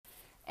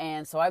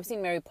And so I've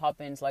seen Mary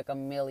Poppins like a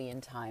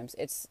million times.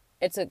 It's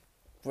a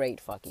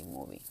great fucking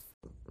movie.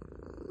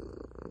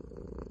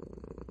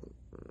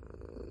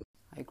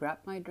 I grab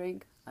my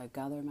drink, I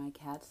gather my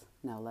cats.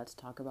 Now let's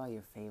talk about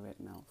your favorite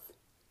MILF.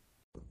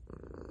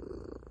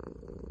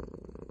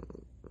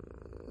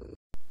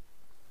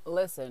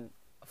 Listen,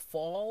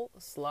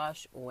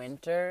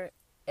 fall/winter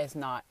is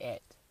not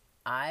it.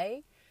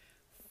 I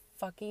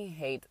fucking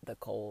hate the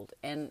cold.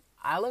 And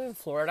I live in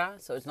Florida,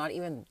 so it's not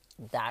even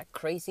that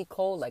crazy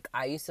cold. Like,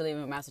 I used to live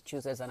in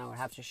Massachusetts and I would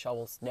have to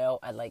shovel snow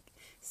at like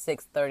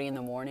 6:30 in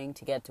the morning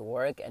to get to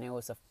work, and it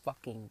was a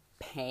fucking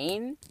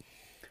pain.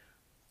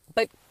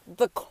 But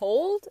the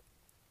cold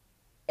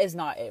is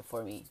not it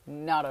for me.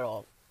 Not at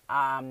all.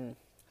 I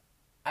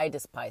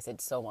despise it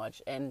so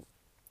much. And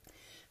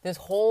this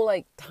whole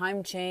like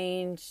time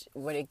change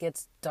when it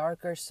gets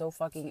darker so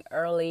fucking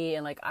early,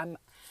 and like I'm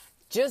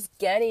just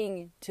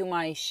getting to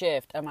my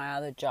shift at my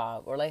other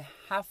job, or like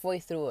halfway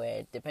through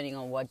it, depending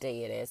on what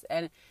day it is,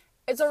 and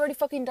it's already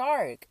fucking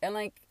dark, and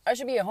like I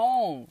should be at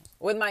home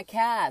with my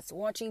cats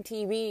watching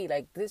TV.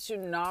 Like, this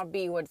should not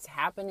be what's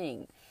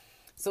happening.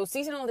 So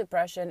seasonal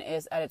depression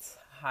is at its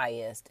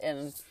highest,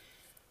 and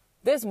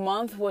this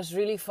month was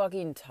really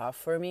fucking tough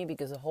for me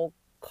because the whole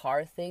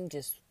car thing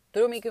just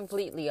threw me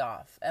completely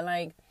off. And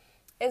like,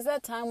 it's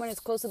that time when it's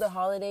close to the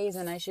holidays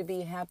and I should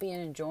be happy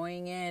and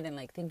enjoying it and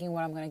like thinking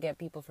what I'm gonna get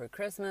people for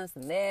Christmas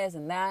and this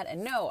and that.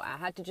 And no, I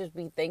had to just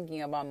be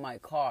thinking about my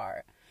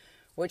car,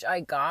 which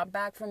I got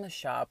back from the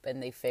shop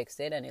and they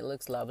fixed it and it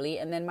looks lovely.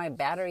 And then my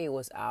battery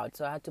was out,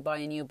 so I had to buy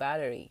a new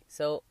battery.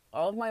 So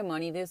all of my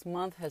money this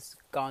month has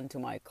gone to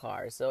my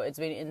car. So it's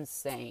been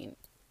insane.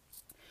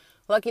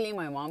 Luckily,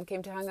 my mom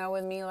came to hang out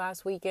with me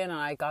last weekend,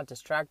 and I got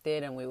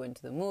distracted, and we went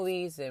to the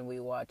movies, and we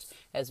watched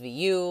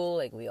SVU,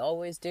 like we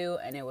always do,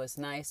 and it was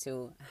nice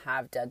to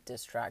have that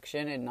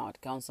distraction and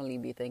not constantly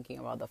be thinking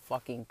about the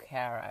fucking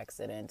car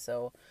accident.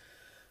 So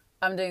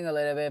I'm doing a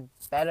little bit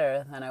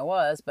better than I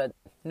was, but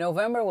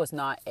November was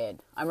not it.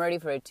 I'm ready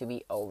for it to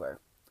be over.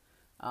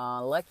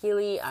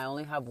 Luckily, I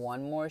only have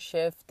one more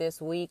shift this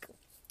week,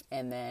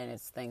 and then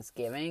it's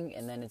Thanksgiving,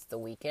 and then it's the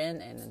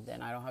weekend, and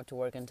then I don't have to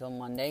work until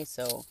Monday,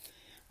 so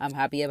I'm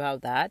happy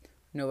about that.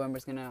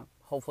 November's gonna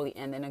hopefully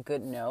end in a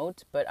good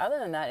note. But other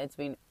than that, it's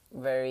been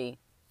very,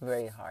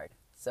 very hard.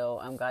 So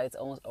I'm glad it's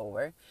almost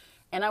over.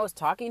 And I was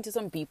talking to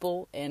some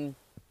people, and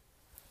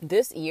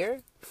this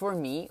year, for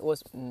me,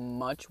 was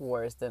much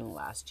worse than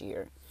last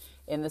year.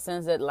 In the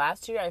sense that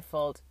last year I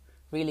felt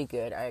really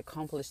good. I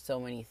accomplished so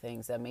many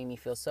things that made me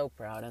feel so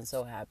proud and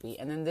so happy.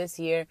 And then this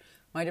year,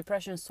 my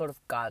depression sort of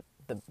got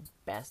the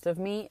best of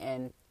me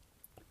and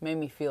made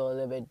me feel a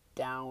little bit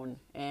down.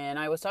 And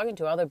I was talking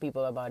to other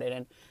people about it,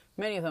 and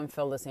many of them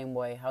felt the same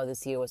way, how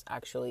this year was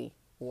actually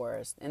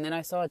worse. And then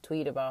I saw a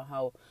tweet about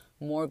how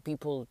more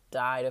people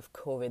died of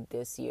COVID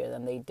this year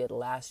than they did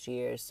last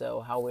year,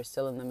 so how we're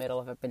still in the middle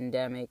of a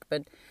pandemic.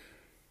 But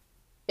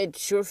it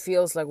sure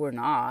feels like we're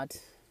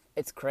not.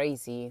 It's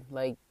crazy.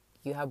 Like,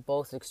 you have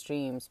both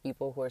extremes,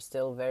 people who are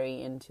still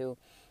very into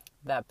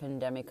that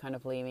pandemic kind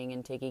of living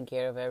and taking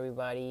care of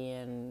everybody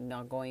and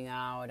not going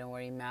out and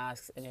wearing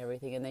masks and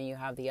everything. And then you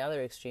have the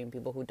other extreme,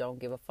 people who don't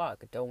give a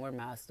fuck, don't wear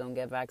masks, don't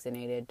get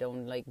vaccinated,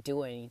 don't like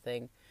do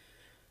anything.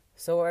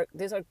 So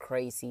these are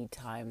crazy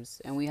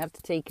times, and we have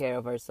to take care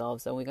of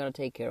ourselves, and we got to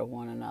take care of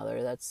one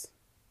another.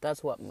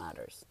 That's what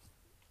matters.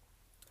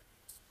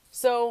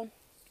 So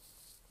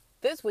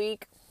this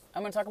week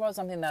I'm going to talk about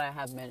something that I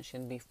have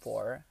mentioned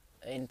before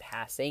in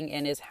passing,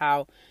 and is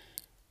how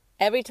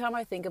every time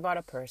I think about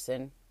a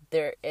person,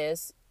 there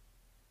is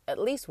at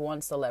least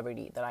one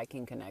celebrity that I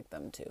can connect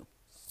them to.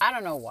 I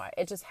don't know why.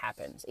 It just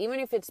happens. Even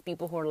if it's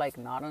people who are like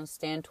not on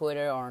Stan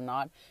Twitter or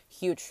not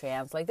huge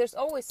fans, like there's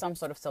always some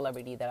sort of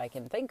celebrity that I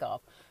can think of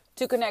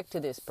to connect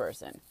to this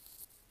person.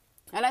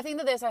 And I think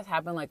that this has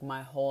happened like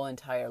my whole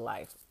entire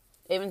life,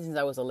 even since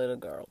I was a little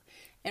girl.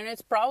 And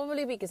it's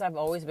probably because I've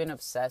always been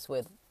obsessed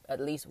with at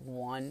least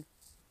one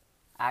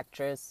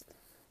actress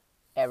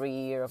every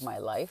year of my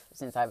life,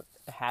 since I've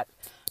had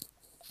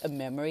a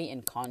memory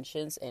and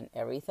conscience and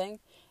everything.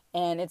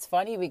 And it's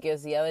funny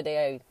because the other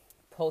day I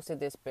posted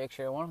this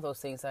picture, one of those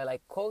things I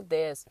like, quote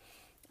this,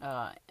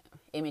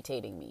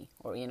 imitating me,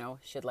 or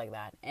shit like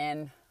that.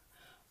 And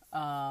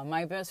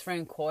my best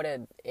friend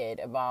quoted it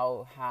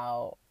about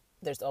how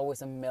there's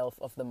always a MILF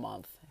of the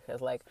month. It's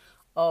like,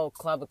 oh,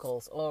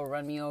 clavicles, oh,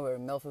 run me over,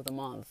 MILF of the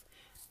month.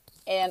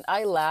 And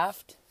I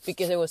laughed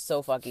because it was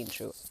so fucking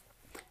true.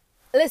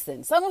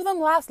 Listen, some of them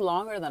last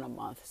longer than a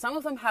month. Some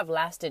of them have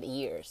lasted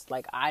years.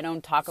 Like, I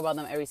don't talk about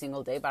them every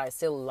single day, but I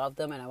still love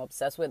them and I'm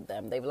obsessed with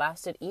them. They've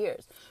lasted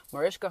years.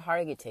 Mariska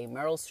Hargitay,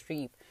 Meryl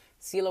Streep,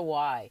 Cilla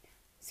Y.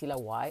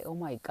 Cilla Y? Oh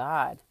my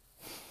God.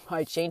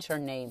 I changed her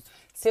name.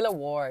 Cilla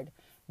Ward,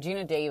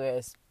 Gina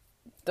Davis.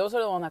 Those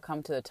are the ones that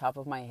come to the top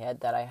of my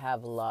head that I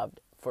have loved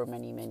for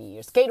many, many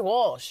years. Kate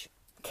Walsh.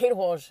 Kate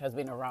Walsh has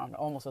been around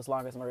almost as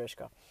long as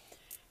Mariska.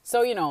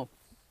 So,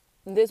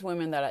 these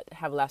women that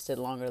have lasted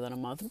longer than a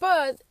month.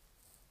 But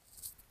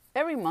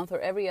every month or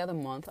every other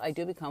month, I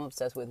do become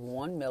obsessed with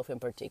one MILF in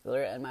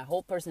particular, and my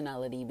whole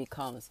personality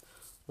becomes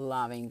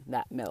loving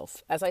that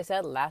MILF. As I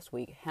said last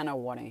week, Hannah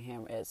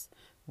Waddingham is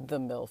the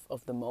MILF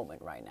of the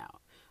moment right now.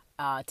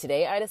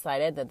 Today I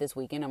decided that this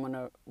weekend I'm going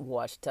to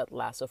watch Ted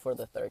Lasso for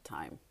the third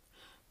time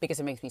because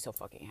it makes me so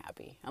fucking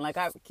happy. And like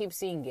I keep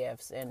seeing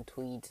gifs and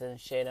tweets and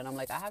shit, and I'm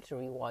like, I have to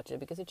rewatch it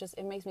because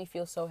it makes me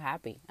feel so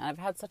happy. And I've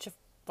had such a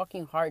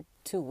fucking hard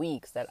 2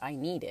 weeks that I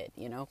need it,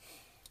 you know?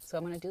 So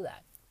I'm going to do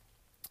that.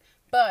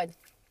 But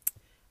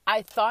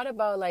I thought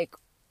about like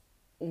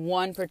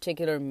one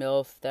particular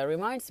MILF that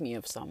reminds me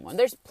of someone.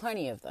 There's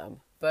plenty of them,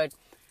 but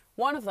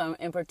one of them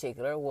in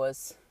particular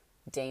was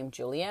Dame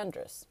Julie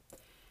Andrews.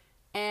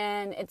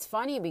 And it's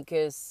funny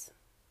because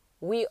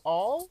we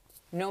all,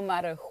 no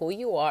matter who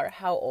you are,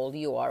 how old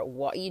you are,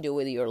 what you do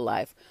with your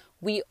life,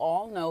 we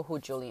all know who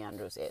Julie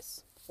Andrews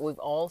is. We've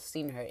all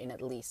seen her in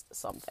at least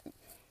something.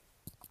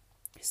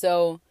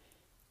 So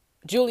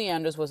Julie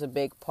Andrews was a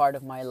big part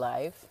of my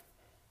life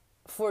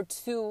for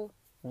 2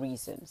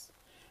 reasons.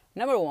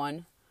 Number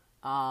one,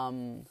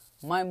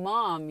 my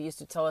mom used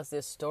to tell us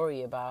this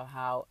story about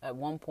how at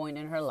one point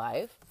in her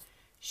life,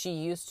 she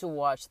used to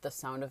watch The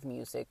Sound of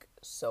Music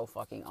so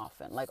fucking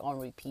often, like on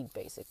repeat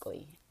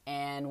basically.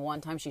 And one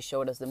time she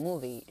showed us the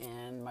movie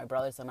and my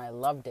brothers and I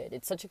loved it.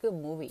 It's such a good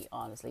movie,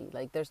 honestly.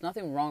 Like there's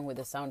nothing wrong with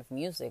The Sound of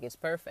Music. It's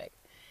perfect.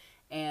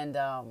 And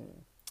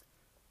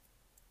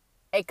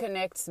it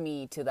connects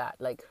me to that,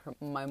 like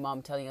my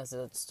mom telling us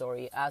that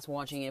story, us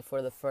watching it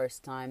for the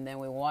first time. Then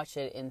we watched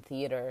it in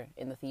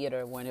the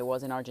theater when it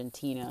was in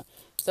Argentina.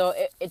 So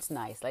it's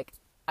nice. Like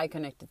I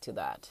connected to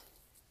that.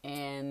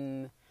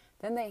 And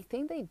then I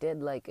think they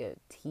did like a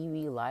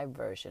TV live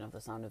version of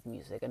The Sound of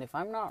Music. And if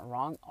I'm not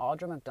wrong,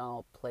 Audra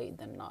McDonald played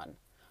the nun.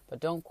 But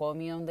don't quote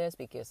me on this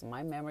because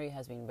my memory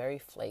has been very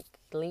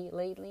flaky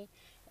lately.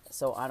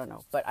 So I don't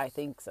know, but I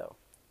think so.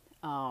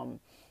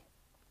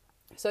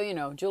 So, you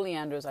know, Julie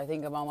Andrews, I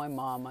think about my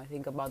mom. I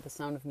think about The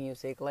Sound of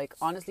Music. Like,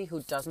 honestly,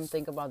 who doesn't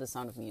think about The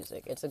Sound of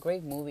Music? It's a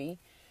great movie.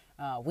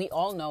 We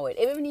all know it.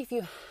 Even if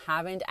you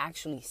haven't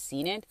actually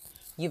seen it,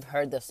 you've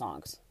heard the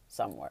songs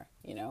somewhere,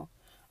 you know?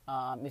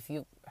 If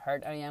you've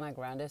heard Ariana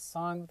Grande's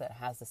song that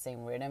has the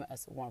same rhythm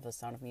as one of the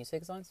Sound of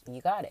Music songs, you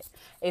got it.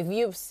 If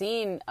you've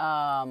seen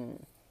the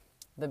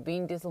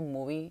Vin Diesel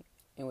movie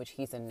in which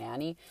he's a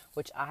nanny,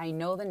 which I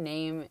know the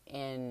name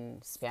in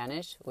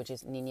Spanish, which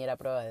is Niñera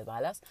Prueba de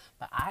Balas,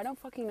 but I don't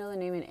fucking know the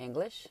name in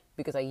English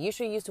because I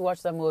usually used to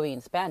watch that movie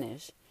in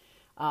Spanish.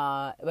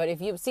 But if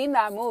you've seen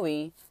that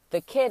movie, the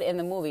kid in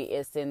the movie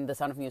is in the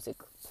Sound of Music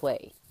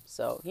play.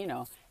 So, you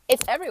know,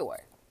 it's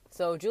everywhere.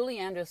 So Julie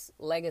Andrews'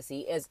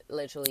 legacy is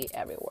literally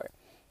everywhere.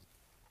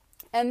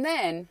 And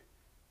then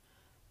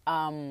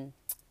I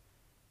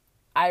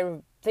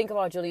think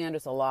about Julie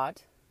Andrews a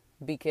lot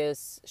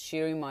because she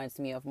reminds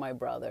me of my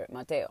brother,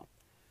 Mateo.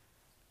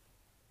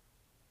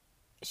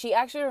 She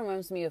actually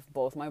reminds me of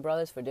both my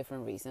brothers for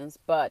different reasons,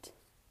 but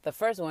the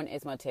first one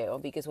is Mateo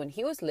because when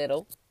he was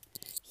little,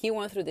 he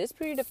went through this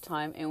period of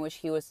time in which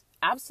he was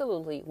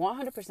absolutely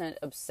 100%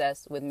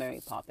 obsessed with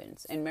Mary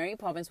Poppins. And Mary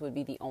Poppins would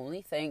be the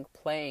only thing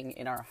playing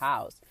in our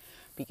house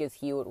because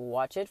he would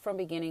watch it from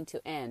beginning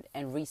to end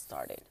and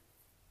restart it.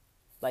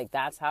 Like,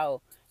 that's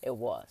how it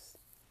was.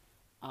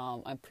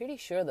 I'm pretty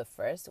sure the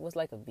first was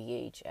like a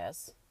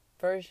VHS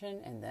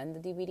version and then the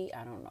DVD.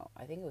 I don't know.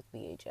 I think it was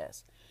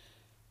VHS.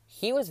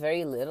 He was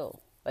very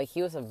little. Like,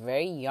 he was a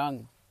very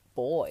young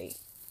boy.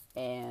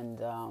 And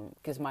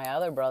because my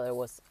other brother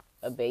was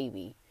a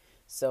baby.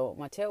 So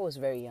Mateo was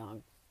very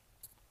young.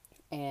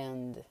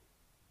 And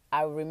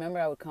I remember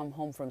I would come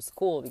home from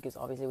school because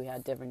obviously we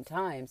had different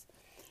times.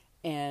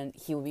 And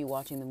he would be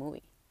watching the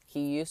movie. He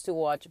used to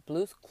watch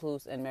Blue's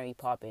Clues and Mary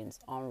Poppins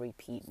on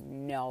repeat.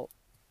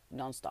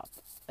 Non-stop.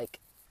 Like,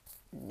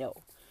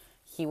 no.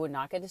 He would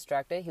not get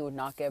distracted. He would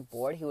not get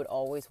bored. He would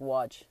always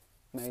watch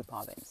Mary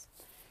Poppins.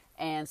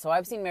 And so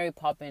I've seen Mary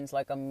Poppins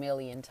like a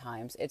million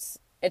times. It's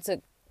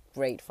a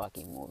great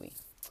fucking movie.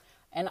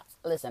 And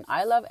listen,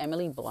 I love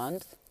Emily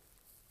Blunt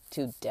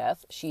to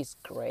death. She's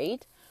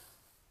great.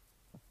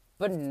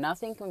 But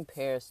nothing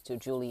compares to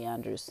Julie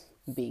Andrews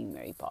being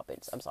Mary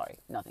Poppins. I'm sorry.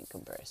 Nothing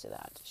compares to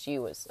that. She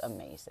was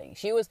amazing.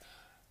 She was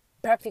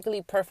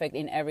practically perfect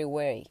in every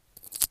way.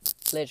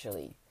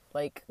 Literally.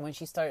 Like, when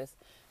she starts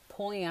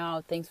pulling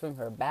out things from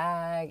her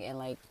bag and,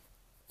 like,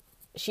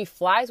 she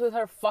flies with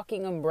her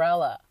fucking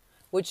umbrella.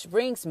 Which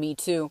brings me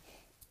to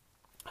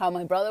how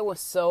my brother was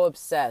so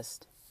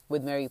obsessed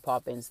with Mary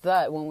Poppins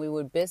that when we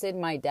would visit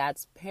my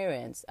dad's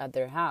parents at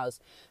their house,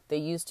 they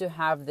used to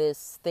have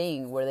this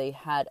thing where they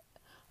had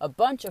a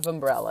bunch of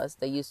umbrellas.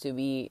 They used to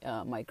be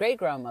my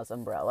great-grandma's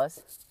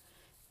umbrellas.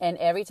 And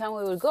every time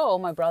we would go,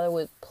 my brother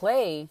would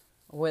play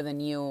with a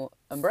new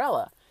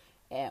umbrella,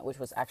 which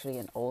was actually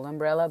an old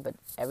umbrella, but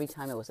every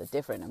time it was a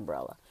different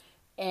umbrella.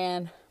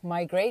 And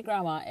my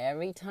great-grandma,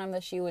 every time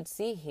that she would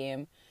see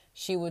him,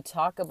 she would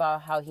talk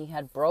about how he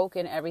had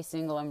broken every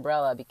single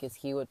umbrella because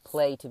he would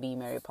play to be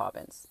Mary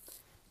Poppins,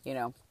 you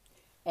know.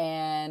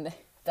 And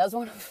that's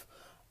one of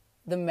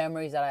the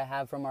memories that I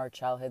have from our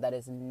childhood that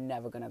is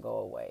never going to go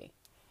away.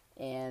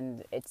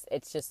 and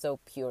it's just so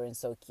pure and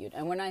so cute.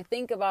 And when I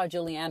think about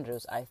Julie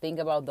Andrews, I think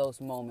about those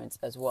moments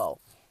as well.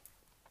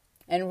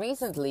 And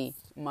recently,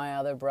 my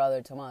other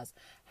brother Tomas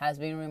has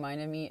been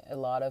reminding me a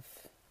lot of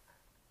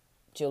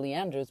Julie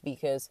Andrews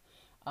because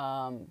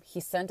he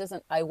sent us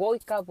I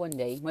woke up one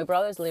day. My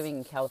brother's living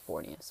in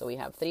California, so we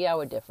have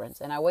 3-hour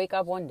difference. And I wake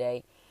up one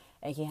day,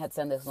 and he had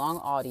sent this long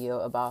audio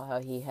about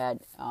how he had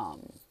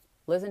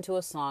listened to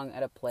a song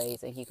at a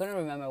place, and he couldn't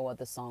remember what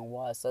the song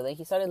was. So then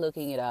he started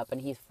looking it up,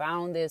 and he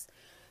found this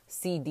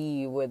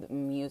CD with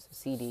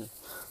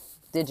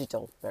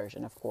digital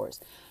version, of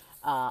course,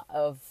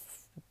 of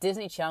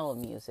Disney Channel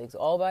musics,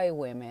 all by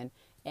women,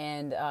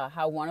 and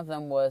how one of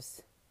them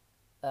was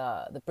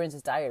the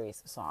Princess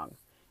Diaries song.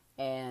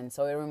 And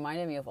so it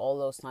reminded me of all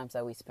those times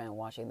that we spent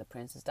watching the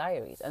Princess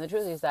Diaries. And the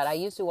truth is that I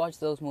used to watch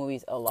those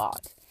movies a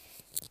lot.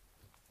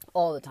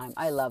 All the time.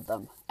 I love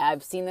them.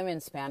 I've seen them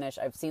in Spanish.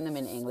 I've seen them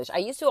in English. I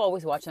used to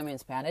always watch them in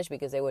Spanish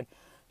because they would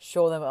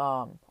show them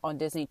on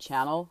Disney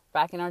Channel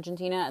back in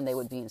Argentina, and they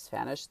would be in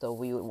Spanish, so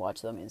we would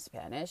watch them in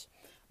Spanish.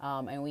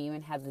 And we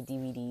even had the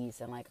DVDs,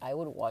 and like I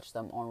would watch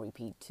them on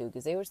repeat too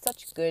because they were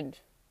such good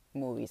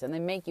movies, and they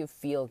make you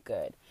feel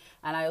good.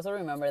 And I also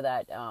remember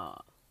that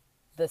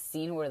the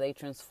scene where they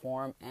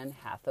transform Anne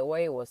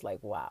Hathaway was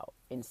like, wow,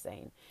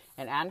 insane.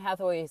 And Anne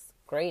Hathaway is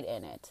great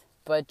in it,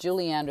 but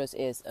Julie Andrews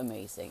is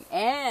amazing.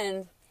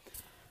 And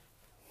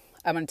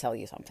I'm going to tell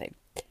you something.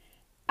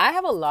 I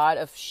have a lot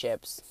of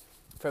ships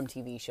from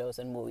TV shows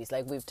and movies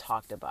like we've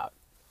talked about.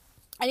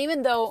 And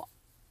even though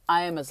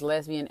I am as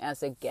lesbian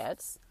as it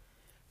gets,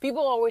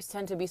 people always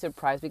tend to be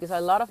surprised because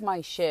a lot of my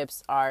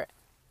ships are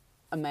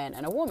a man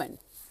and a woman.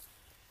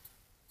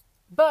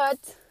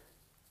 But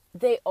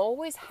they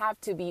always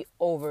have to be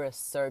over a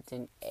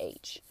certain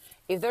age.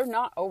 If they're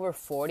not over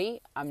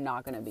 40, I'm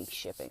not going to be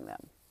shipping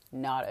them.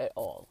 Not at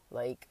all.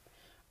 Like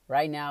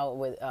right now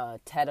with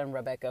Ted and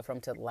Rebecca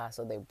from Ted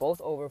Lasso, they're both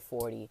over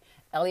 40.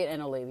 Elliot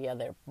and Olivia,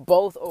 they're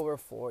both over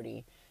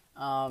 40.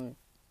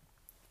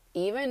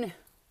 Even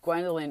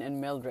Gwendolyn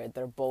and Mildred,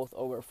 they're both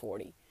over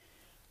 40.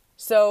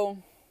 So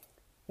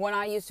when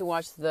I used to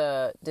watch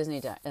the Disney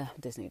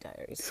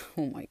Diaries,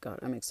 oh my God,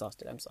 I'm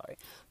exhausted, I'm sorry.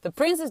 The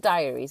Princess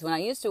Diaries, when I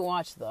used to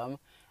watch them,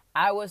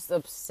 I was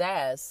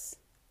obsessed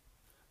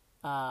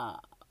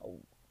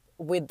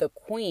with the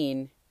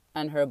queen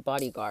and her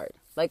bodyguard.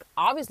 Like,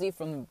 obviously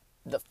from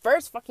the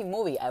first fucking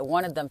movie, I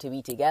wanted them to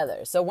be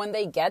together. So when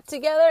they get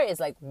together, it's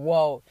like,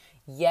 whoa,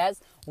 yes,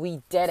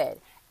 we did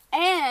it.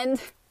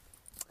 And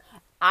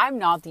I'm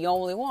not the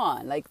only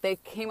one. Like, there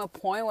came a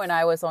point when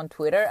I was on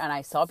Twitter and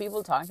I saw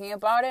people talking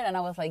about it, and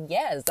I was like,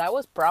 yes, that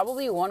was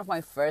probably one of my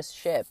first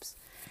ships.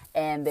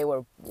 And they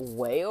were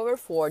way over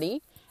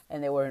 40,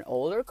 and they were an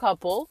older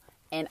couple,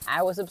 and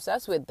I was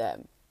obsessed with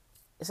them.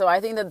 So I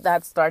think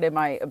that started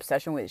my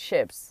obsession with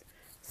ships.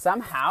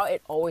 Somehow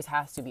it always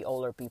has to be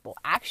older people.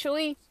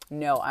 Actually,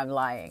 no, I'm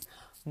lying.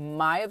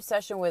 My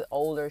obsession with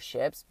older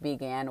ships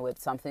began with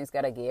Something's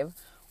Gotta Give,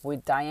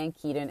 with Diane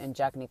Keaton and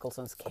Jack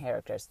Nicholson's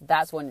characters.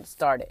 That's when it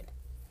started.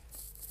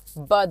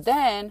 But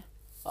then,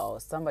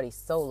 somebody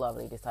so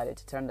lovely decided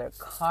to turn their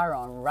car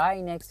on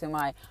right next to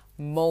my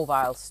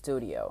mobile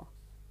studio.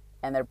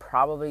 And they're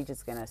probably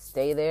just gonna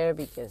stay there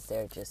because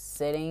they're just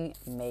sitting,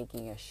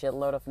 making a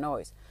shitload of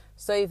noise.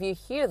 So if you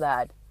hear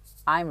that,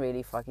 I'm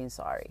really fucking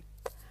sorry.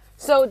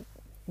 So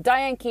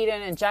Diane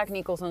Keaton and Jack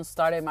Nicholson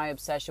started my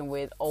obsession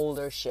with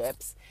older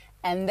ships.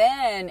 And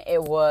then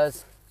it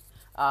was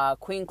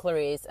Queen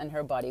Clarice and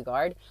her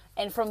bodyguard,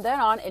 and from then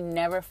on it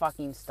never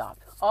fucking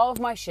stopped. All of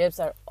my ships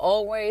are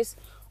always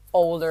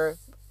older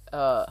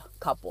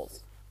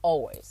couples,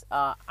 always.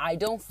 I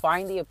don't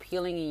find the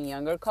appealing in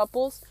younger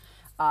couples.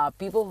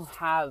 People who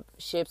have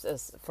ships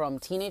as from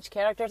teenage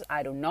characters,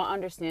 I do not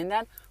understand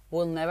that.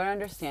 Will never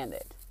understand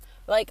it.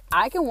 Like,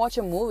 I can watch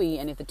a movie,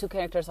 and if the two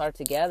characters are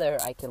together,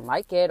 I can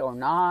like it or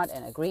not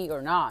and agree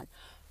or not.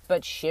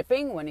 But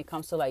shipping, when it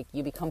comes to like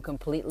you become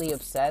completely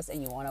obsessed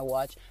and you want to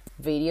watch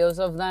videos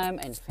of them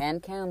and fan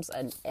cams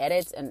and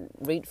edits and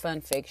read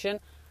fan fiction,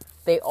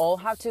 they all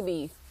have to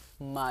be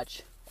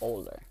much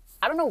older.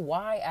 I don't know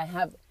why I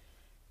have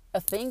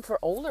a thing for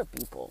older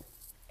people.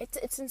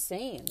 It's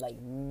insane. Like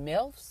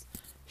MILFs,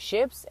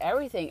 ships,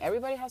 everything.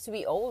 Everybody has to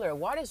be older.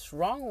 What is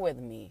wrong with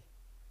me?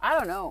 I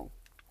don't know.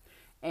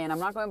 And I'm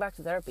not going back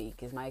to therapy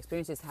because my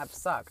experiences have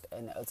sucked,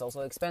 and it's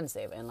also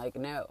expensive, and like,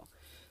 no.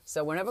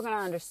 So we're never going to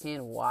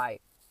understand why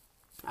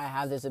I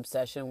have this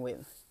obsession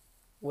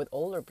with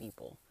older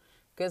people.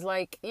 Because,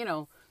 like, you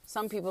know,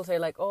 some people say,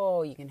 like,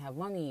 oh, you can have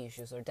mommy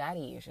issues or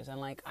daddy issues. And,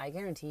 like, I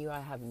guarantee you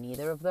I have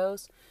neither of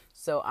those.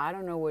 So I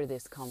don't know where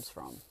this comes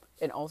from.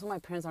 And also my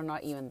parents are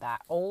not even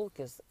that old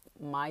because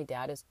my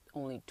dad is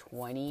only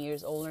 20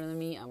 years older than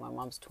me and my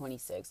mom's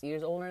 26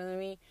 years older than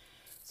me.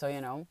 So,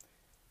 you know.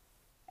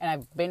 And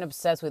I've been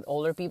obsessed with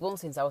older people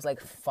since I was, like,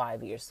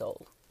 5 years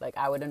old. Like,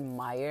 I would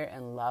admire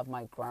and love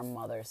my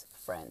grandmother's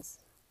friends.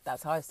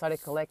 That's how I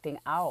started collecting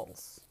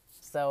owls.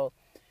 So,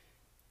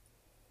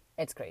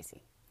 it's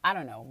crazy. I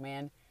don't know,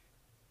 man.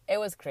 It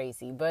was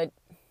crazy, but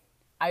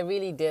I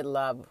really did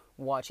love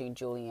watching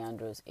Julie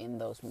Andrews in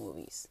those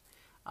movies.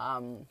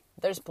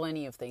 There's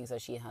plenty of things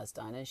that she has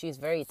done, and she's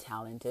very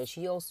talented.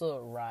 She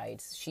also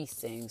writes, she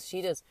sings,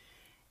 she does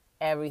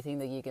everything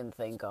that you can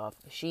think of.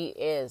 She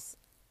is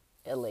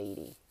a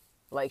lady.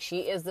 Like,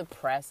 she is the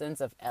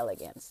presence of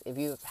elegance. If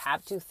you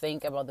have to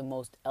think about the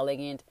most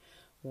elegant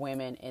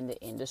women in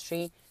the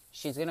industry,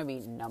 she's gonna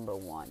be number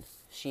one.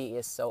 She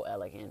is so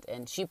elegant,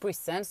 and she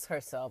presents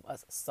herself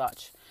as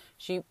such.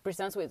 She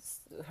presents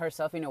with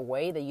herself in a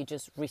way that you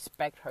just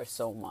respect her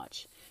so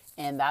much.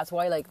 And that's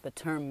why, like, the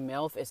term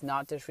MILF is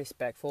not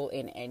disrespectful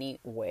in any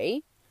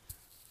way.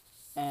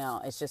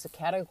 It's just a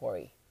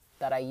category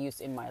that I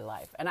use in my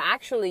life. And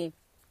actually,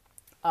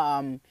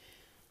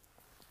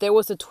 there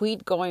was a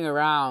tweet going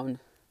around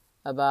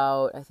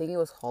about, I think it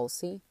was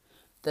Halsey,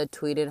 that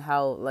tweeted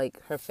how,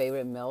 like, her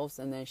favorite MILFs,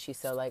 and then she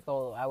said, like,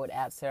 oh, I would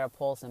add Sarah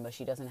Paulson, but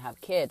she doesn't have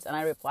kids. And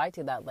I replied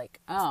to that, like,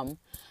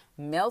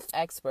 MILF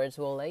experts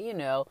will let you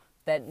know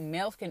that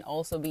MILF can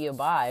also be a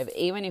vibe,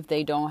 even if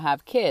they don't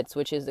have kids,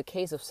 which is the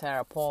case of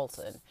Sarah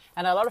Paulson.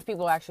 And a lot of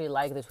people actually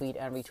liked the tweet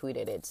and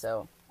retweeted it,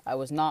 so I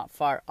was not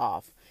far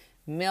off.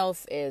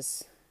 MILF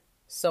is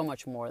so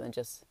much more than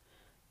just,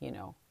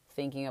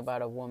 thinking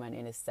about a woman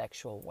in a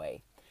sexual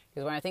way.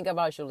 Because when I think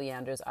about Julie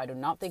Andrews, I do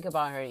not think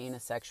about her in a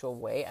sexual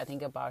way. I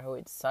think about her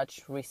with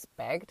such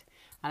respect.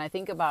 And I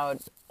think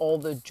about all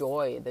the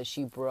joy that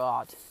she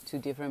brought to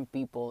different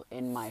people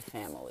in my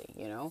family,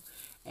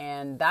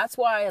 And that's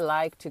why I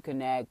like to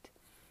connect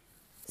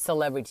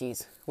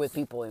celebrities with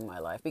people in my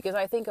life. Because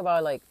I think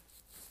about, like,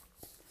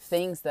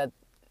 things that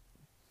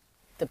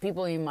the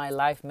people in my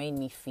life made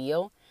me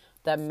feel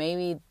that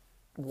maybe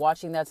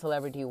watching that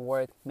celebrity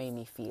work made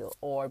me feel.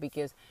 Or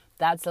because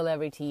that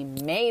celebrity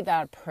made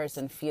that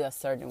person feel a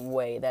certain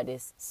way that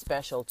is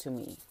special to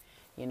me.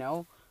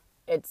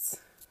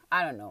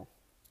 I don't know.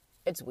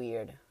 It's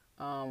weird.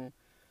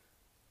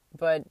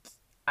 But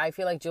I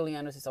feel like Julie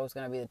Andrews is always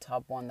going to be the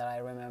top one that I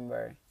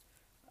remember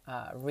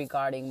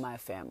regarding my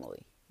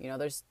family.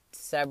 There's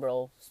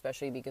several,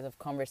 especially because of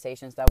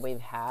conversations that we've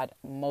had,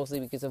 mostly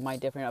because of my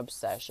different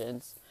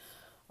obsessions.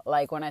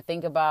 Like, when I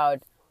think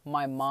about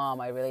my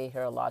mom, I really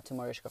hear a lot to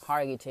Mariska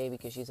Hargitay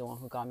because she's the one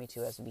who got me to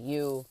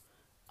SVU.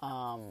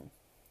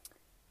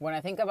 When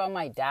I think about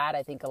my dad,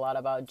 I think a lot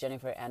about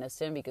Jennifer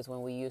Aniston, because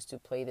when we used to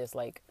play this,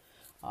 like,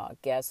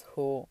 Guess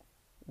Who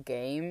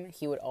game,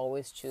 he would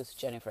always choose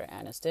Jennifer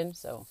Aniston.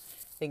 So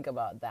think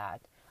about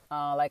that.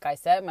 Like I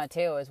said,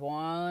 Mateo is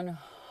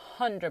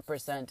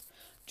 100%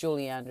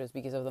 Julie Andrews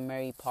because of the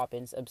Mary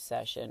Poppins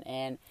obsession.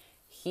 And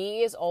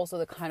he is also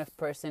the kind of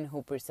person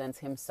who presents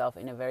himself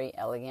in a very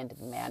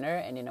elegant manner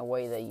and in a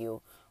way that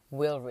you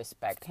will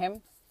respect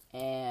him.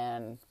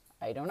 And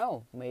I don't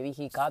know, maybe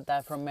he got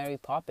that from Mary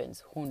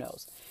Poppins. Who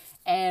knows?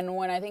 And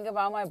when I think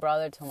about my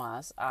brother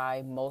Tomas,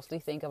 I mostly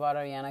think about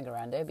Ariana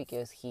Grande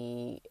because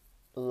he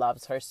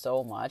loves her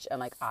so much. And,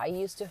 like, I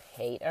used to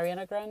hate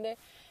Ariana Grande,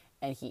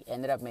 and he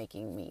ended up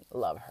making me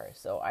love her.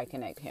 So I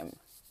connect him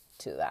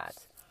to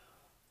that.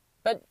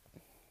 But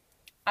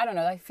I don't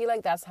know, I feel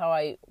like that's how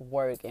I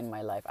work in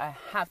my life. I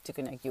have to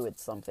connect you with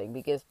something,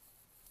 because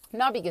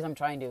not because I'm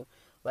trying to,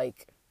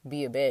 like,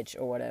 be a bitch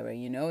or whatever,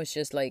 it's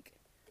just, like,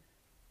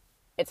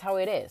 it's how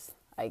it is,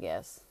 I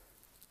guess.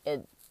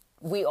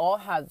 We all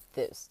have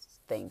these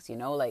things,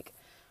 like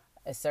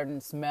a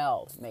certain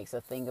smell makes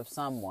us think of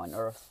someone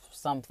or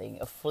something.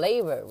 A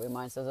flavor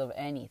reminds us of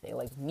anything,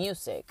 like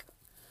music,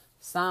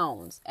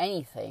 sounds,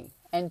 anything.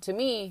 And to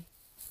me,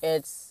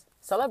 it's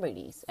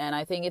celebrities. And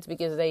I think it's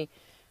because they've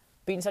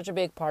been such a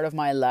big part of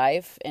my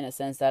life, in a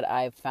sense that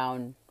I've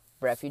found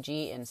refuge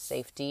and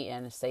safety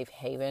and a safe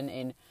haven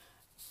in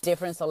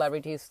different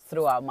celebrities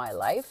throughout my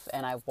life.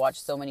 And I've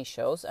watched so many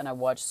shows and I've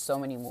watched so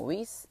many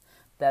movies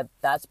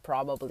that's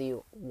probably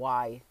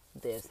why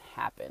this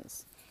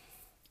happens.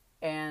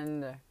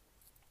 And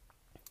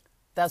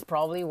that's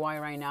probably why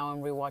right now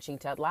I'm rewatching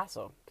Ted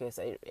Lasso, because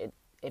it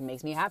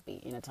makes me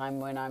happy in a time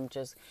when I'm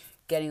just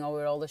getting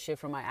over all the shit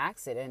from my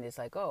accident. It's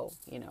like, oh,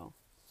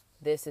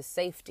 this is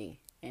safety.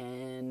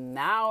 And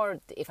now,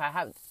 if I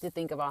have to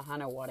think about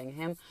Hannah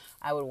Waddingham,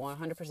 I would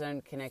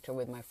 100% connect her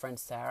with my friend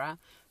Sarah,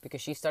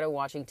 because she started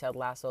watching Ted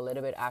Lasso a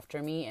little bit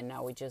after me, and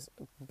now we just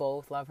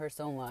both love her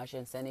so much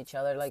and send each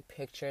other, like,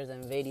 pictures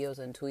and videos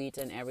and tweets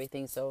and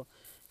everything. So,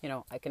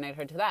 I connect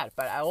her to that.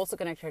 But I also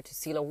connect her to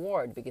Celia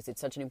Ward, because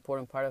it's such an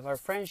important part of our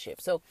friendship.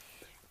 So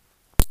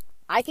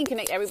I can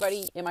connect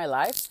everybody in my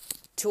life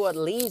to at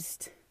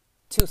least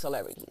 2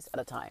 celebrities at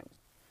a time.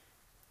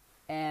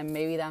 And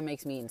maybe that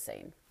makes me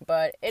insane.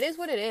 But it is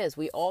what it is.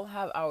 We all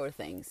have our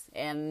things.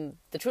 And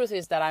the truth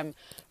is that I'm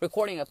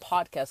recording a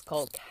podcast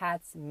called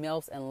Cats,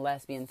 MILFs, and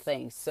Lesbian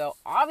Things. So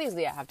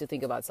obviously I have to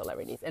think about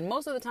celebrities. And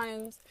most of the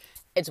times,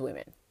 it's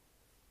women.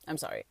 I'm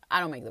sorry. I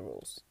don't make the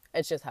rules.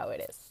 It's just how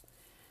it is.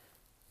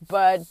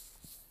 But,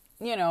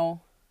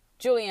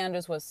 Julie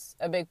Andrews was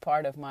a big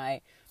part of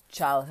my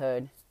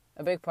childhood.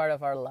 A big part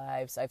of our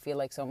lives. I feel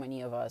like so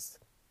many of us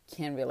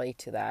can relate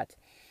to that.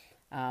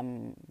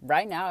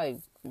 Right now, I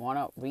want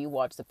to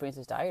rewatch The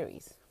Princess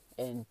Diaries,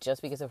 and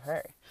just because of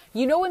her.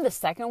 In the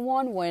second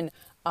one, when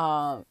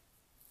Anne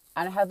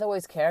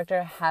Hathaway's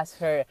character has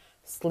her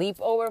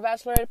sleepover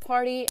bachelorette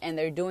party, and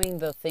they're doing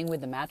the thing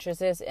with the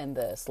mattresses and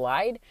the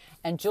slide,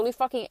 and Julie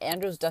fucking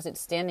Andrews does it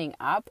standing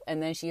up,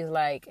 and then she's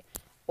like,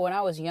 when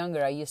I was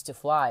younger I used to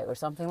fly, or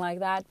something like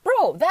that.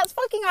 Bro, that's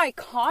fucking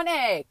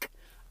iconic.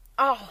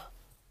 Oh,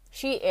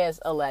 she is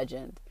a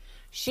legend.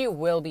 She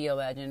will be a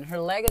legend. Her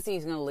legacy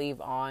is going to live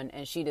on,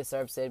 and she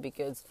deserves it,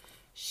 because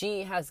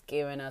she has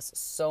given us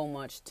so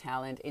much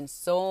talent in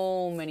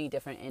so many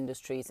different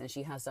industries, and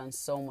she has done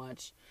so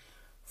much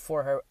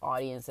for her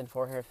audience and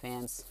for her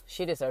fans.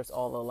 She deserves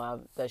all the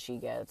love that she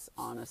gets,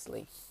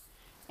 honestly.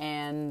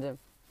 And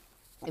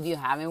if you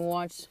haven't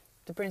watched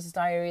The Princess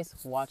Diaries,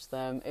 watch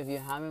them. If you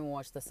haven't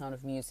watched The Sound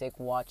of Music,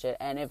 watch it.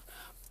 And if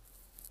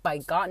by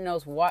God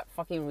knows what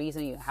fucking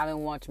reason you haven't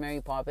watched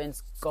Mary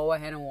Poppins, go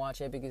ahead and watch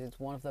it, because it's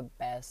one of the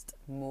best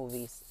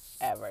movies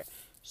ever.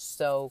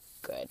 So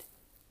good.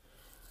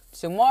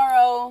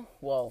 Tomorrow,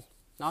 well,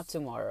 not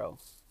tomorrow,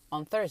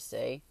 on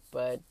Thursday,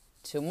 but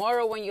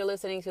tomorrow when you're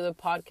listening to the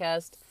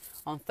podcast,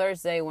 on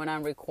Thursday when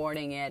I'm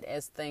recording it,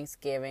 is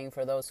Thanksgiving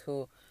for those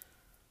who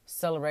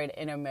celebrate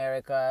in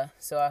America.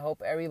 So I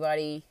hope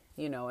everybody,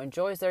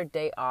 enjoys their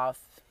day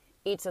off,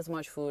 eats as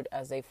much food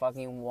as they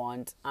fucking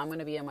want. I'm going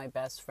to be at my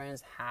best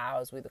friend's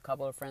house with a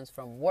couple of friends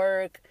from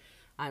work.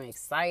 I'm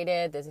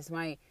excited. This is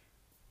my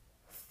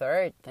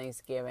third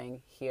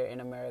Thanksgiving here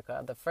in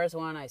America. The first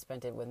one, I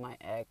spent it with my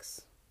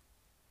ex.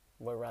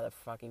 Would rather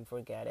fucking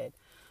forget it.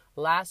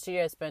 Last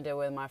year I spent it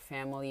with my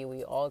family.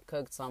 We all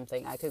cooked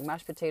something. I cooked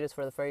mashed potatoes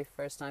for the very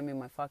first time in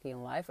my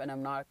fucking life, and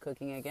I'm not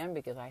cooking again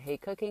because I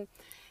hate cooking.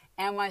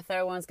 And my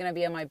third one's gonna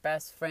be at my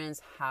best friend's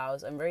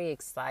house. I'm very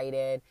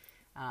excited.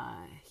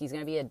 He's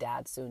gonna be a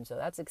dad soon, so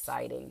that's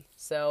exciting.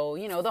 So,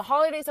 the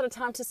holidays are a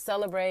time to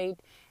celebrate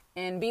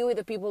and be with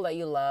the people that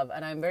you love.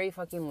 And I'm very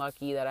fucking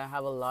lucky that I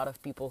have a lot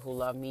of people who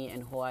love me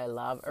and who I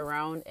love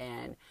around,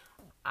 and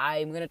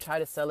I'm going to try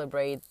to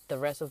celebrate the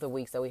rest of the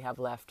weeks that we have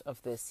left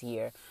of this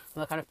year.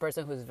 I'm the kind of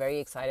person who's very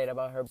excited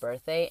about her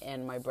birthday,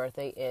 and my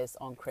birthday is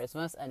on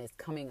Christmas and it's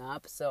coming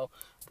up. So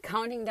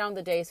counting down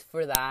the days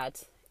for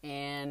that,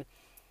 and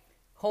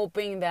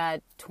hoping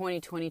that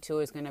 2022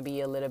 is going to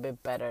be a little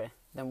bit better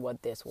than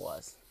what this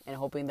was. And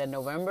hoping that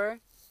November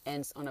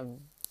ends on a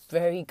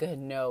very good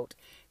note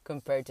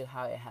compared to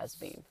how it has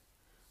been.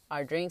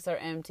 Our drinks are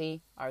empty,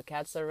 our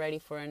cats are ready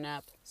for a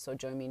nap, so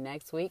join me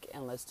next week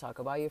and let's talk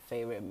about your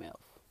favorite MILF.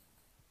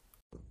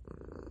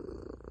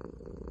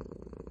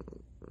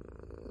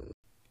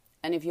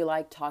 And if you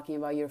like talking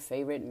about your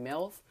favorite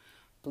MILF,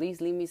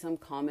 please leave me some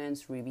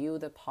comments, review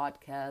the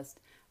podcast,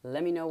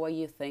 let me know what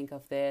you think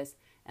of this,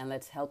 and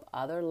let's help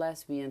other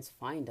lesbians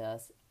find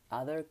us,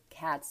 other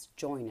cats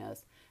join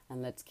us,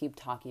 and let's keep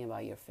talking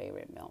about your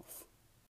favorite MILF.